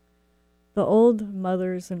old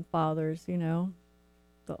mothers and fathers,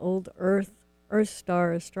 the old earth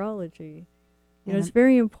star astrology. It's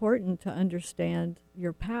very important to understand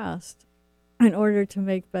your past in order to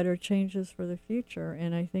make better changes for the future.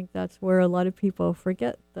 And I think that's where a lot of people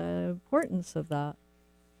forget the importance of that.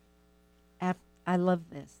 I love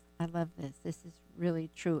this. I love this. This is really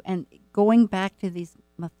true. And going back to these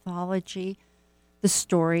mythology, the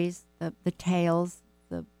stories, the tales,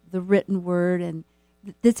 the written word, and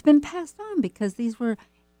that's been passed on, because these were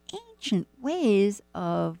ancient ways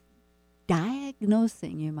of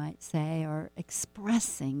diagnosing, you might say, or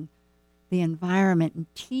expressing the environment and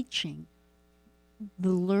teaching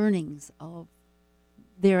the learnings of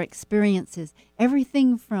their experiences.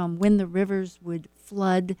 Everything from when the rivers would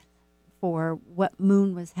flood for what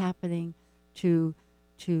moon was happening to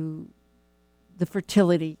the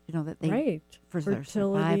fertility, that they right. for their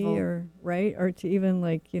Fertility, survival, or to even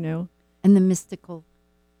and the mystical.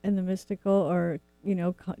 or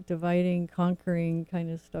dividing, conquering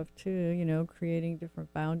kind of stuff too, creating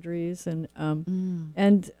different boundaries and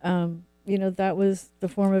that was the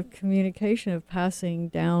form of communication, of passing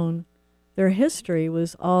down their history. It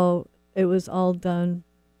was all done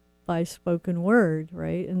by spoken word,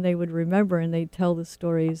 right? And they would remember and they'd tell the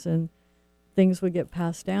stories and things would get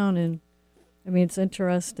passed down. And I mean, it's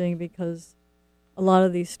interesting because a lot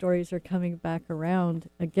of these stories are coming back around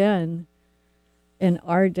again in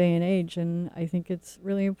our day and age, and I think it's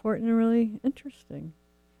really important and really interesting.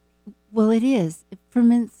 Well, it is. For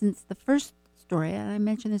instance, the first story, and I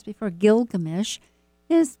mentioned this before, Gilgamesh,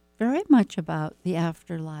 is very much about the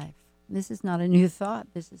afterlife. This is not a new thought.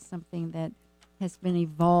 This is something that has been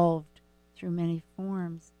evolved through many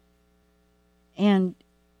forms. And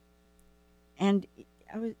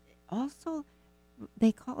I was also,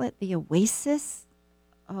 they call it the oasis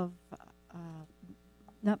of,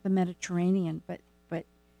 not the Mediterranean, but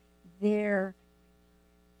there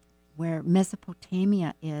where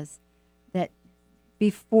Mesopotamia is, that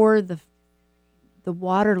before the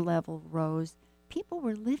water level rose, people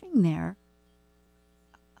were living there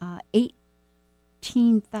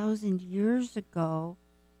 18,000 years ago.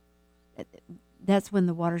 That's when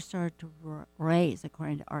the water started to rise,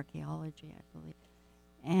 according to archaeology, I believe.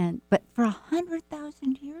 But for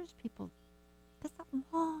 100,000 years, that's a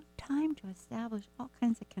long time to establish all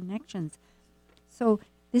kinds of connections. So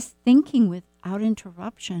this thinking without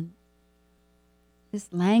interruption, this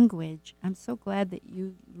language, I'm so glad that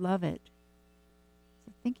you love it.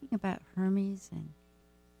 So thinking about Hermes and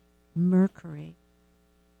Mercury.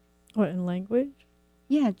 What, in language?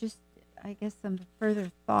 Yeah, just, I guess, some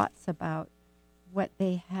further thoughts about what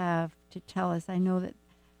they have to tell us. I know that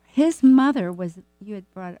his mother was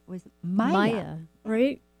Maya.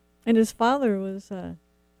 Right? And his father was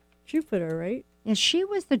Jupiter, right? Yeah, she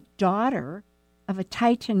was the daughter of a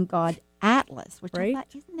Titan god, Atlas, which I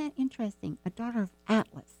thought, isn't that interesting? A daughter of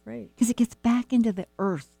Atlas. Right. Because it gets back into the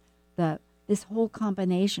earth, this whole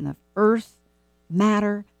combination of earth,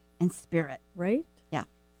 matter, and spirit. Right? Yeah,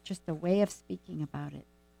 just a way of speaking about it.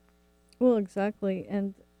 Well, exactly.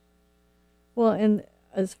 And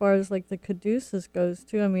as far as like the caduceus goes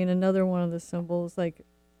too, I mean, another one of the symbols, like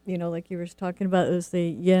you were talking about, is the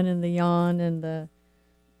yin and the yang, and the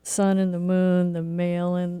sun and the moon, the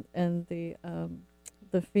male and the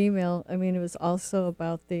female. I mean, it was also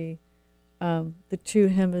about the two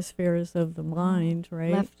hemispheres of the mind,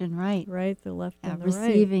 right? Left and right. Right, the left and the right.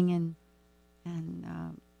 Receiving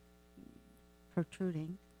and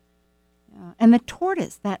protruding. And the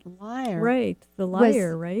tortoise, that lyre. Right, the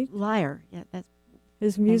lyre, right? Lyre, yeah, that's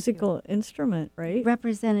his musical instrument, right?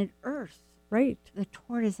 Represented Earth. Right. The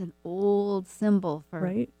tortoise, an old symbol for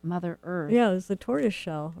right. Mother Earth. Yeah, it was the tortoise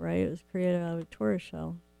shell, right? It was created out of a tortoise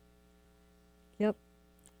shell. Yep.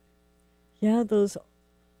 Yeah, those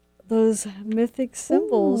mythic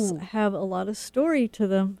symbols have a lot of story to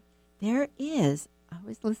them. There is. I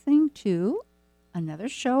was listening to another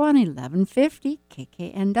show on 1150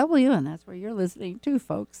 KKNW, and that's where you're listening to,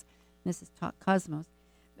 folks. This is Talk Cosmos.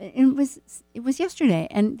 It was yesterday,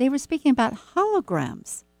 and they were speaking about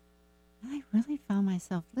holograms. And I really found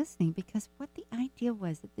myself listening, because what the idea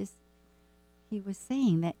was that he was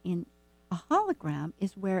saying that in a hologram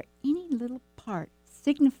is where any little part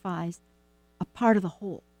signifies a part of the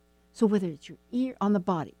whole. So whether it's your ear on the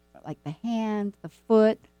body, like the hand, the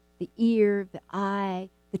foot, the ear, the eye,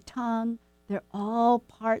 the tongue, they're all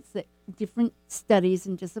parts that different studies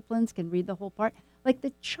and disciplines can read the whole part. Like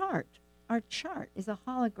the chart. Our chart is a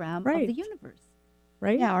hologram of the universe.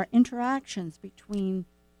 Right. Yeah, our interactions between,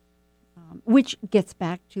 which gets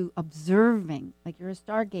back to observing, like you're a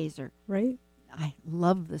stargazer. Right. I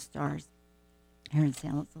love the stars. Here in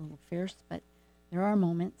San Luis, it's a little fierce, but there are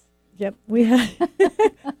moments. Yep, we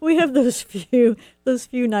have those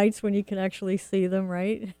few nights when you can actually see them,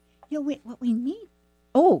 right? What we need.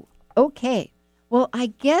 Oh, okay. Well, I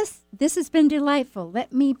guess this has been delightful.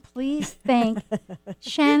 Let me please thank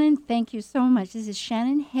Shannon. Thank you so much. This is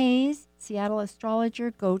Shannon Hayes, Seattle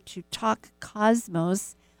astrologer. Go to Talk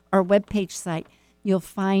Cosmos, our webpage site. You'll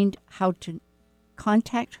find how to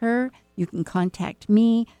contact her. You can contact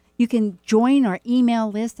me. You can join our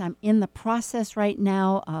email list. I'm in the process right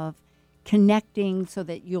now of connecting so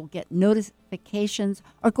that you'll get notifications,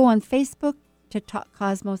 or go on Facebook to Talk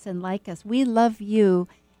Cosmos and like us. We love you,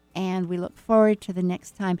 and we look forward to the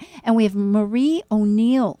next time. And we have Marie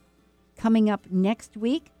O'Neill coming up next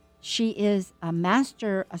week. She is a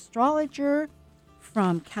master astrologer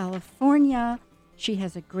from California. She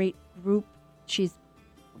has a great group. She's,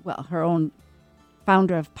 well, her own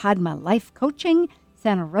founder of Padma Life Coaching,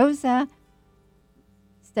 Santa Rosa,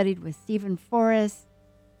 studied with Stephen Forrest,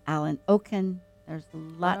 Alan Oken. There's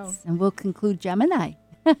lots. Wow. And we'll conclude Gemini.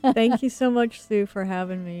 Thank you so much, Sue, for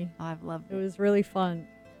having me. Oh, I've loved it. It was really fun.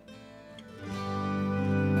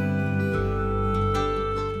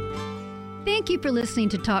 Thank you for listening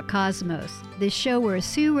to Talk Cosmos, the show where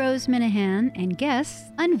Sue Rose Minahan and guests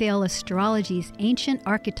unveil astrology's ancient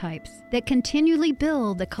archetypes that continually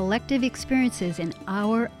build the collective experiences in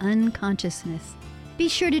our unconsciousness. Be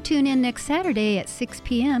sure to tune in next Saturday at 6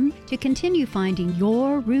 p.m. to continue finding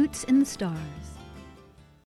your roots in the stars.